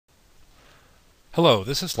Hello,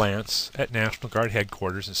 this is Lance at National Guard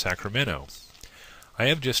Headquarters in Sacramento. I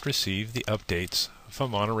have just received the updates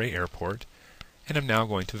from Monterey Airport and I'm now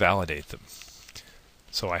going to validate them.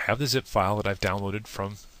 So I have the zip file that I've downloaded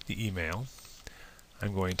from the email.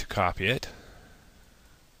 I'm going to copy it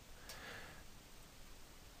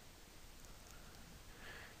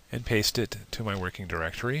and paste it to my working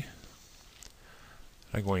directory.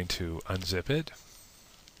 I'm going to unzip it.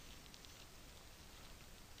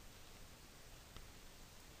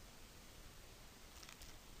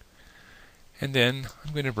 And then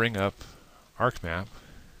I'm going to bring up ArcMap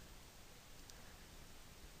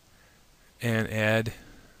and add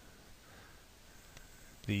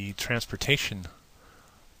the transportation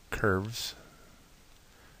curves,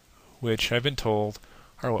 which I've been told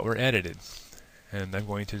are what were edited. And I'm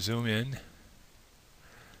going to zoom in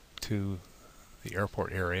to the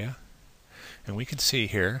airport area, and we can see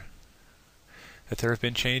here that there have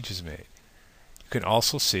been changes made. You can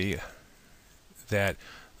also see that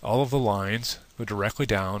all of the lines go directly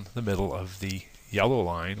down the middle of the yellow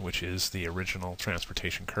line, which is the original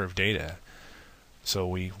transportation curve data. So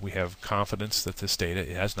we have confidence that this data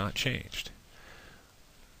has not changed.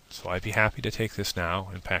 So I'd be happy to take this now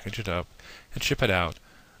and package it up and ship it out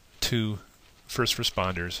to first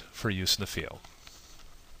responders for use in the field.